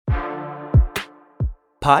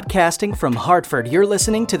Podcasting from Hartford, you're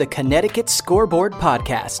listening to the Connecticut Scoreboard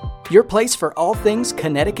Podcast, your place for all things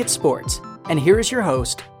Connecticut sports. And here is your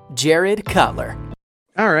host, Jared Kotler.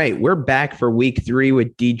 All right, we're back for week 3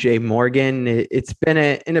 with DJ Morgan. It's been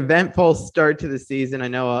an eventful start to the season. I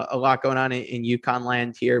know a lot going on in UConn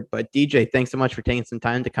land here, but DJ, thanks so much for taking some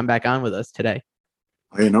time to come back on with us today.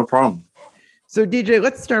 Hey, no problem. So, DJ,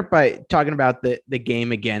 let's start by talking about the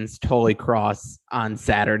game against Holy Cross on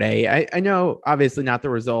Saturday. I know, obviously, not the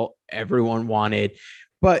result everyone wanted,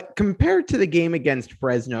 but compared to the game against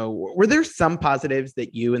Fresno, were there some positives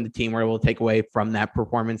that you and the team were able to take away from that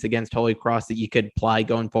performance against Holy Cross that you could apply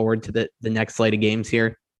going forward to the next slate of games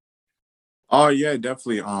here? Oh, yeah,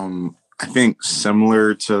 definitely. I think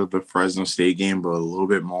similar to the Fresno State game, but a little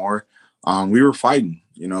bit more. We were fighting.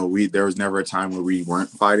 You know, there was never a time where we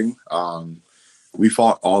weren't fighting. We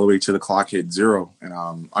fought all the way to the clock hit 0.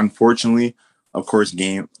 And unfortunately, of course,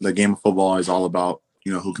 the game of football is all about,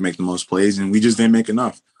 you know, who can make the most plays. And we just didn't make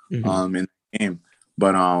enough in the game.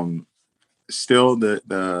 But still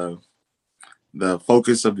the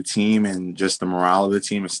focus of the team and just the morale of the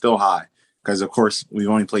team is still high. Because, of course, we've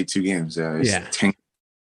only played 2 games. It's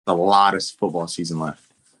a lot of football season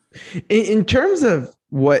left. In terms of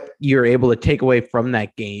what you're able to take away from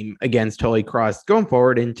that game against Holy Cross going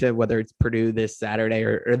forward into whether it's Purdue this Saturday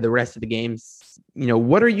or the rest of the games, you know,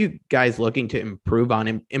 what are you guys looking to improve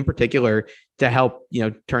on in particular to help, you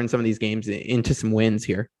know, turn some of these games into some wins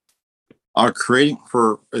here? As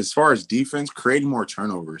far as defense, creating more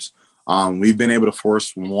turnovers. We've been able to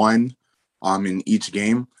force one in each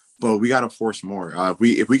game, but we got to force more.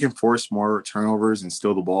 If we can force more turnovers and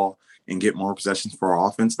steal the ball and get more possessions for our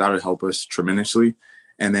offense, that would help us tremendously.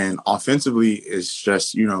 And then offensively is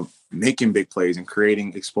just, you know, making big plays and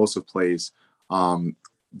creating explosive plays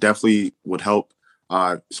definitely would help.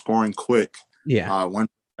 Scoring quick. Yeah. 1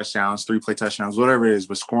 touchdowns, 3 play touchdowns, whatever it is,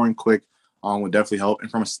 but scoring quick would definitely help.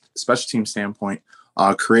 And from a special team standpoint,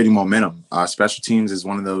 creating momentum. Special teams is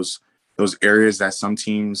one of those areas that some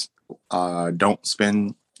teams don't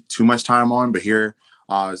spend too much time on, but here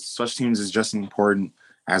special teams is just as important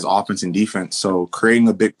as offense and defense. So creating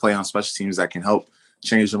a big play on special teams that can help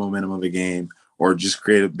change the momentum of the game or just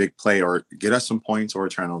create a big play or get us some points or a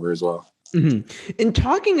turnover as well. Mm-hmm. In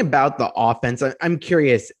talking about the offense, I'm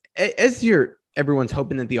curious, as everyone's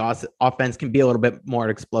hoping that the offense can be a little bit more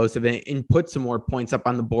explosive and put some more points up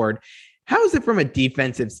on the board. How is it from a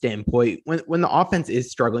defensive standpoint when the offense is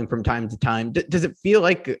struggling from time to time? Does it feel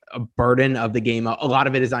like a burden of the game? A lot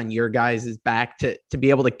of it is on your guys' back to be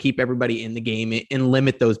able to keep everybody in the game and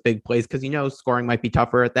limit those big plays because, you know, scoring might be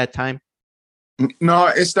tougher at that time. No,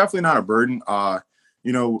 it's definitely not a burden.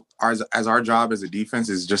 You know, as our job as a defense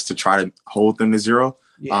is just to try to hold them to 0.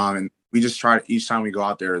 Yeah. And we just try to, each time we go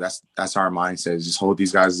out there, that's our mindset is just hold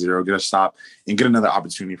these guys to 0, get a stop and get another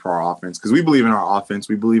opportunity for our offense. Because we believe in our offense.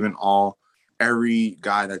 We believe in every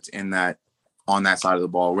guy that's on that side of the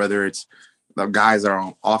ball, whether it's the guys that are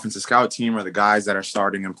on offensive scout team or the guys that are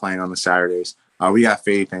starting and playing on the Saturdays. We got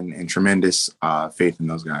faith and tremendous faith in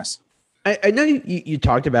those guys. I know you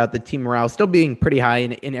talked about the team morale still being pretty high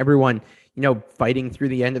and everyone, you know, fighting through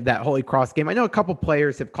the end of that Holy Cross game. I know a couple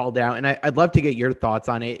players have called out, and I'd love to get your thoughts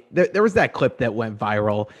on it. There was that clip that went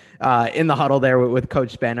viral in the huddle there with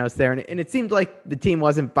Coach Spanos there, and it seemed like the team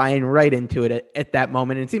wasn't buying right into it at that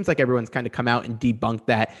moment. And it seems like everyone's kind of come out and debunked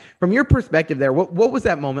that. From your perspective there, what was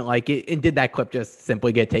that moment like? And did that clip just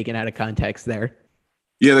simply get taken out of context there?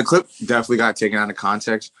 Yeah, the clip definitely got taken out of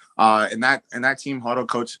context. In that team huddle,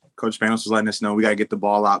 Coach Spanos was letting us know we got to get the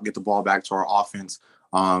ball out, get the ball back to our offense.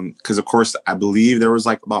 Because, of course, I believe there was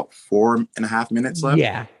like about 4.5 minutes left.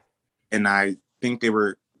 Yeah. And I think they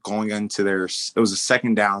were going into it was a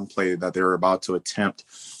second down play that they were about to attempt.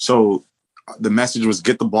 So the message was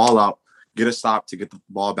get the ball out, get a stop to get the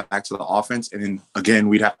ball back to the offense. And then, again,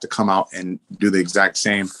 we'd have to come out and do the exact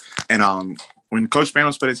same. And when Coach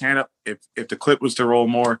Spanos put his hand up, if the clip was to roll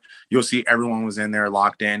more, you'll see everyone was in there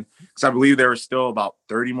locked in. So I believe there was still about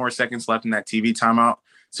 30 more seconds left in that TV timeout.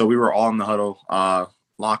 So we were all in the huddle,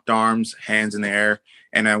 locked arms, hands in the air.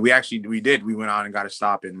 And we went out and got a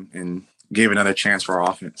stop and gave another chance for our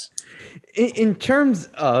offense. In terms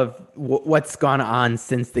of what's gone on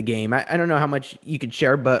since the game, I don't know how much you could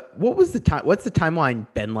share, but what's the timeline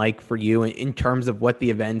been like for you in terms of what the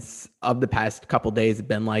events of the past couple days have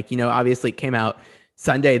been like? You know, obviously it came out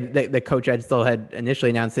Sunday that Coach Edsall had initially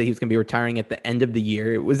announced that he was going to be retiring at the end of the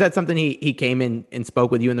year. Was that something he came in and spoke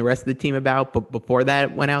with you and the rest of the team about, but before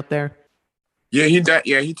that went out there? Yeah,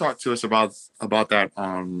 he talked to us about that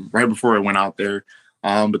right before it went out there.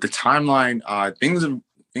 But the timeline, things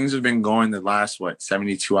have been going the last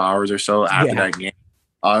 72 hours or so after that game.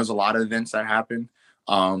 There's a lot of events that happened.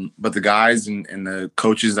 But the guys and the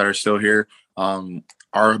coaches that are still here,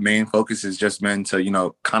 our main focus has just been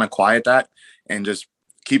to, kind of quiet that and just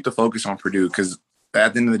keep the focus on Purdue, because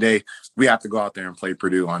at the end of the day, we have to go out there and play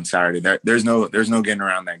Purdue on Saturday. There's no getting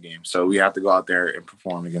around that game. So we have to go out there and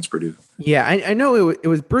perform against Purdue. Yeah, I know it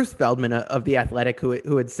was Bruce Feldman of The Athletic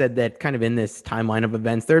who had said that kind of in this timeline of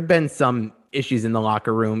events, there had been some issues in the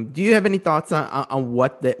locker room. Do you have any thoughts on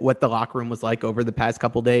what the locker room was like over the past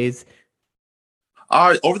couple days?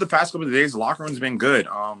 Over the past couple of days, the locker room's been good.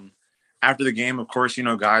 After the game, of course,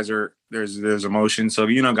 guys there's emotion. So,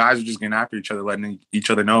 guys are just getting after each other, letting each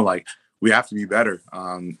other know, like, we have to be better.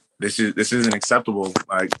 This isn't acceptable.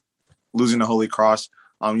 Like, losing to Holy Cross,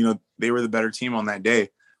 they were the better team on that day,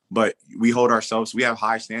 but we have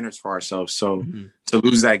high standards for ourselves. So to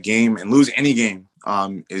lose that game and lose any game,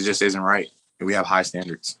 it just isn't right. We have high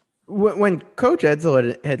standards. When Coach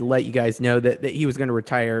Edsall had let you guys know that he was going to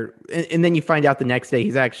retire, and then you find out the next day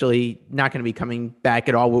he's actually not going to be coming back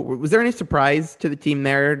at all, was there any surprise to the team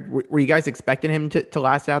there? Were you guys expecting him to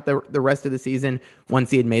last out the rest of the season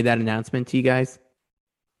once he had made that announcement to you guys?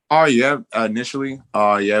 Oh, yeah. Initially,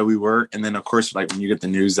 we were. And then, of course, like when you get the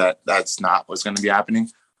news that that's not what's going to be happening,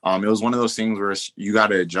 it was one of those things where you got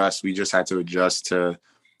to adjust. We just had to adjust to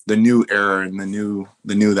the new era and the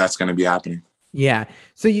new that's going to be happening. Yeah.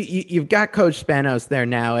 So you've got Coach Spanos there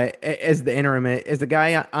now as the interim, as the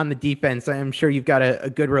guy on the defense. I'm sure you've got a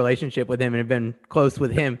good relationship with him and have been close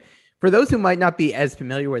with him. For those who might not be as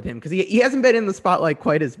familiar with him, because he hasn't been in the spotlight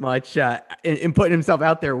quite as much in putting himself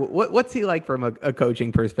out there, what's he like from a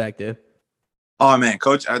coaching perspective? Oh, man,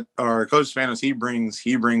 Coach Spanos,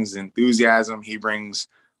 he brings enthusiasm. He brings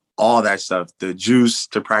all that stuff, the juice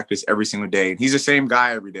to practice every single day. And he's the same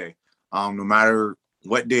guy every day, no matter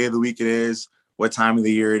what day of the week it is, what time of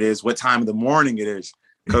the year it is, what time of the morning it is.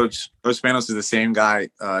 Coach Spanos is the same guy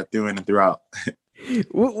through and throughout.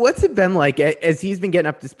 What's it been like as he's been getting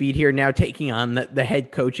up to speed here now, taking on the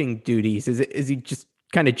head coaching duties? Is he just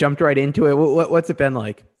kind of jumped right into it? What's it been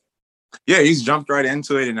like? Yeah, he's jumped right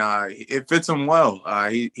into it, and it fits him well.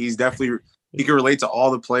 He's definitely, he can relate to all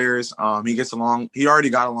the players. He already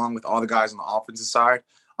got along with all the guys on the offensive side.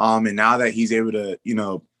 And now that he's able to,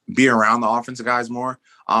 be around the offensive guys more,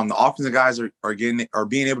 the offensive guys are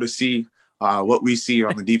being able to see what we see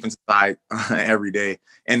on the defensive side every day.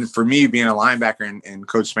 And for me, being a linebacker and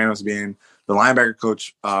Coach Spanos being the linebacker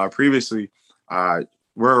coach previously,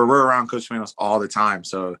 we're around Coach Spanos all the time.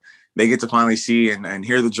 So they get to finally see and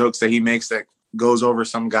hear the jokes that he makes that goes over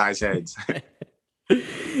some guys' heads.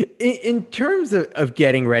 In terms of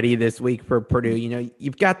getting ready this week for Purdue,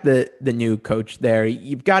 you've got the new coach there.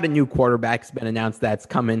 You've got a new quarterback that's been announced that's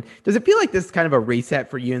coming. Does it feel like this is kind of a reset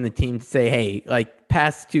for you and the team to say, hey, like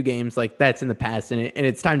past two games, like that's in the past and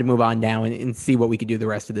it's time to move on now and see what we can do the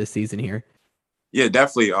rest of this season here? Yeah,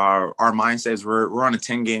 definitely. Our mindset is we're on a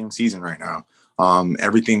 10-game season right now.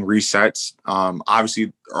 Everything resets.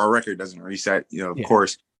 Obviously, our record doesn't reset, of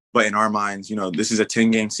course. But in our minds, this is a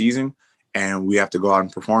 10-game season. And we have to go out and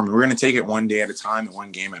perform. And we're going to take it one day at a time and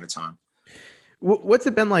one game at a time. What's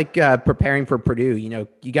it been like preparing for Purdue?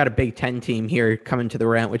 You got a Big Ten team here coming to the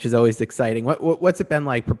Rent, which is always exciting. What's it been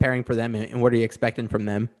like preparing for them, and what are you expecting from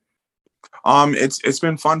them? It's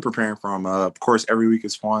been fun preparing for them. Of course, every week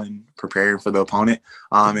is fun preparing for the opponent.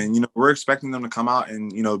 And we're expecting them to come out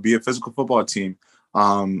and be a physical football team.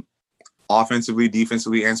 Offensively,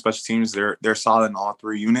 defensively, and special teams, they're solid in all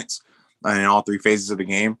three units and in all three phases of the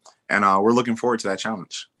game. And we're looking forward to that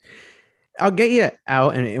challenge. I'll get you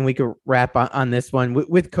out and we could wrap on this one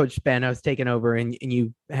with Coach Spanos taking over and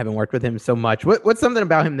you haven't worked with him so much. What's something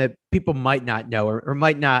about him that people might not know or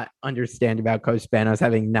might not understand about Coach Spanos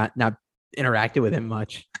having not interacted with him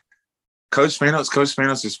much? Coach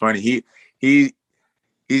Spanos is funny.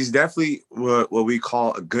 He's definitely what we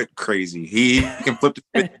call a good crazy. He can flip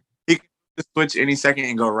the switch any second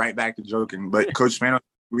and go right back to joking. But Coach Spanos,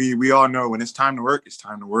 we all know when it's time to work, it's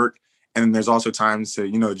time to work. And then there's also times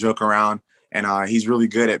to, joke around. And he's really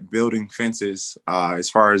good at building fences as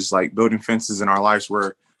far as like building fences in our lives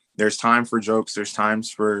where there's time for jokes. There's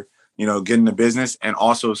times for, getting the business and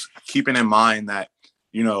also keeping in mind that,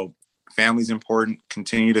 family's important.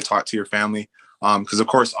 Continue to talk to your family because, of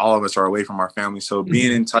course, all of us are away from our family. So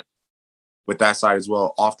being in touch with that side as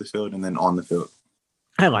well, off the field and then on the field.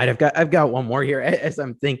 I lied. I've got one more here as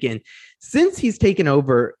I'm thinking. Since he's taken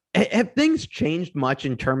over, have things changed much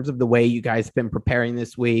in terms of the way you guys have been preparing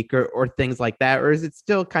this week or things like that? Or is it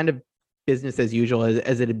still kind of business as usual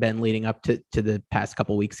as it had been leading up to the past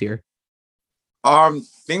couple weeks here?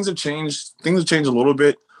 Things have changed. Things have changed a little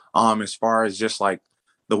bit as far as just like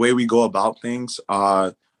the way we go about things.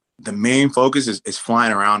 the main focus is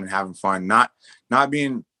flying around and having fun, not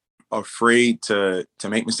being afraid to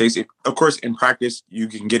make mistakes. Of course, in practice, you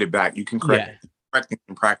can get it back. You can correct things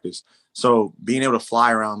in practice. So being able to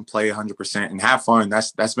fly around, play 100% and have fun,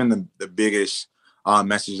 that's been the biggest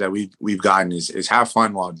message that we've gotten is have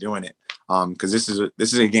fun while doing it. Because this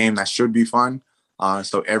is a game that should be fun.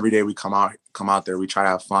 So every day we come out there, we try to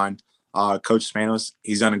have fun. Coach Spanos,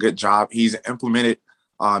 he's done a good job. He's implemented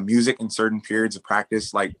music in certain periods of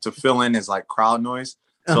practice, like to fill in as like crowd noise.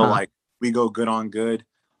 So like we go good on good.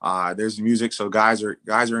 There's music, so guys are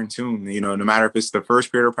in tune. You know, no matter if it's the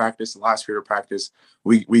first period of practice, the last period of practice,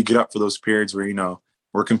 we get up for those periods where, you know,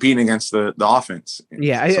 we're competing against the offense.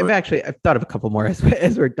 Yeah, so I've thought of a couple more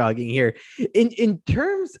as we're talking here. In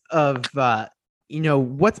terms of you know,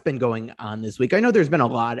 what's been going on this week. I know there's been a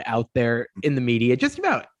lot out there in the media, just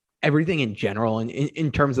about everything in general, and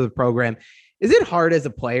in terms of the program. Is it hard as a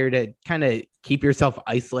player to kind of keep yourself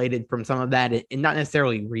isolated from some of that and not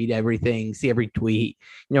necessarily read everything, see every tweet,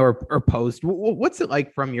 you know, or post? What's it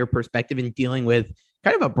like from your perspective in dealing with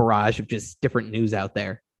kind of a barrage of just different news out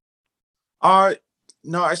there? No,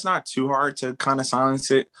 it's not too hard to kind of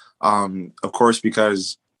silence it. Of course,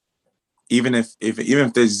 because even if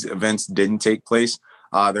these events didn't take place,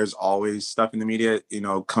 there's always stuff in the media, you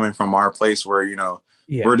know, coming from our place where, you know,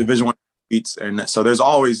 we're Division I beats, and so there's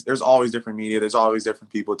always different media. There's always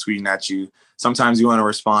different people tweeting at you. Sometimes you want to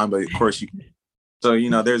respond, but of course you. So you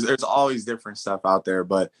know, there's always different stuff out there.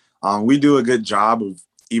 But we do a good job of,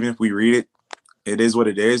 even if we read it, it is what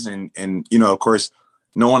it is, and you know, of course,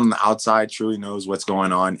 no one on the outside truly knows what's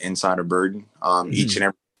going on inside of Burden. Each and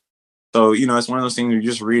every. So you know, it's one of those things. You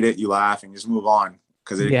just read it, you laugh, and just move on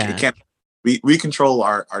because it can't. We control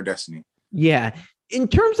our destiny. Yeah. In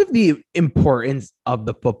terms of the importance of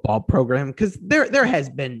the football program, because there has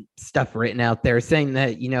been stuff written out there saying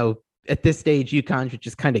that, you know, at this stage, UConn should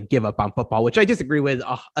just kind of give up on football, which I disagree with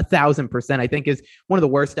 1,000%. I think is one of the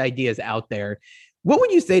worst ideas out there. What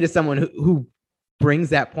would you say to someone who brings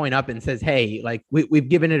that point up and says, hey, like we've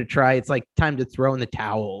given it a try. It's like time to throw in the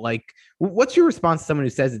towel. Like, what's your response to someone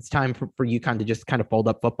who says it's time for UConn to just kind of fold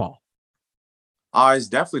up football? It's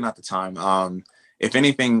definitely not the time. If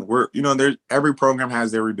anything, every program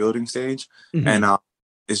has their rebuilding stage, and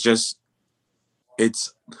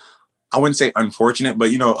it's I wouldn't say unfortunate,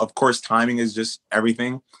 but you know, of course, timing is just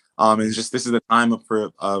everything. It's just this is the time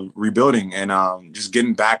of rebuilding and just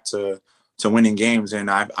getting back to winning games,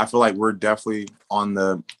 and I feel like we're definitely on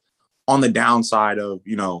the downside of,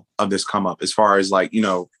 you know, of this come up as far as like, you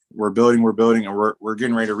know, we're building, and we're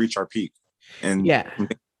getting ready to reach our peak, and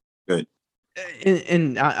good.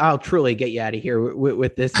 And I'll truly get you out of here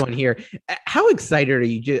with this one here. How excited are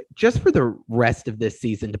you just for the rest of this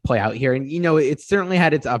season to play out here? And, you know, it's certainly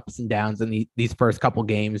had its ups and downs in these first couple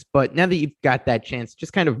games, but now that you've got that chance,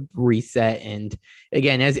 just kind of reset. And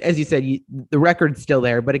again, as you said, the record's still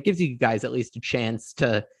there, but it gives you guys at least a chance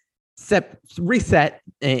to reset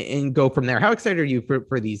and go from there. How excited are you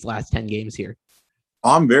for these last 10 games here?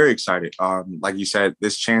 I'm very excited. Like you said,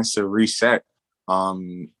 this chance to reset,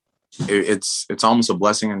 it's almost a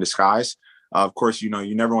blessing in disguise. Of course, you know,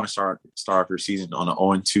 you never want to start off your season on an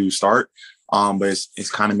 0-2 start, but it's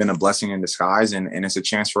kind of been a blessing in disguise, and it's a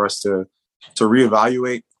chance for us to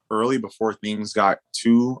reevaluate early before things got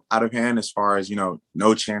too out of hand, as far as, you know,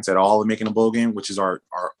 no chance at all of making a bowl game, which is our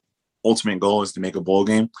ultimate goal, is to make a bowl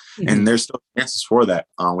game. And there's still chances for that.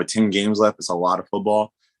 With 10 games left, it's a lot of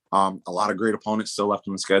football. A lot of great opponents still left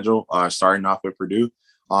on the schedule, starting off with Purdue.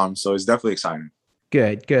 So it's definitely exciting.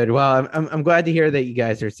 Good. Well, I'm glad to hear that you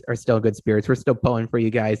guys are still in good spirits. We're still pulling for you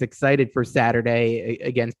guys. Excited for Saturday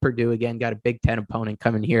against Purdue again. Got a Big Ten opponent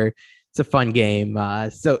coming here. It's a fun game.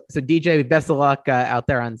 So DJ, best of luck out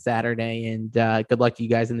there on Saturday, and good luck to you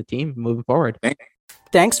guys and the team moving forward.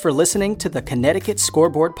 Thanks for listening to the Connecticut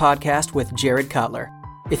Scoreboard Podcast with Jared Cutler.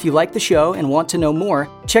 If you like the show and want to know more,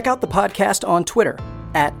 check out the podcast on Twitter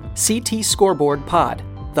at CT Scoreboard Pod,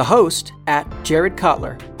 the host at Jared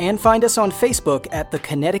Cutler, and find us on Facebook at the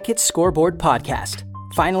Connecticut Scoreboard Podcast.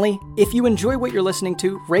 Finally, if you enjoy what you're listening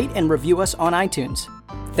to, rate and review us on iTunes.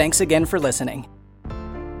 Thanks again for listening.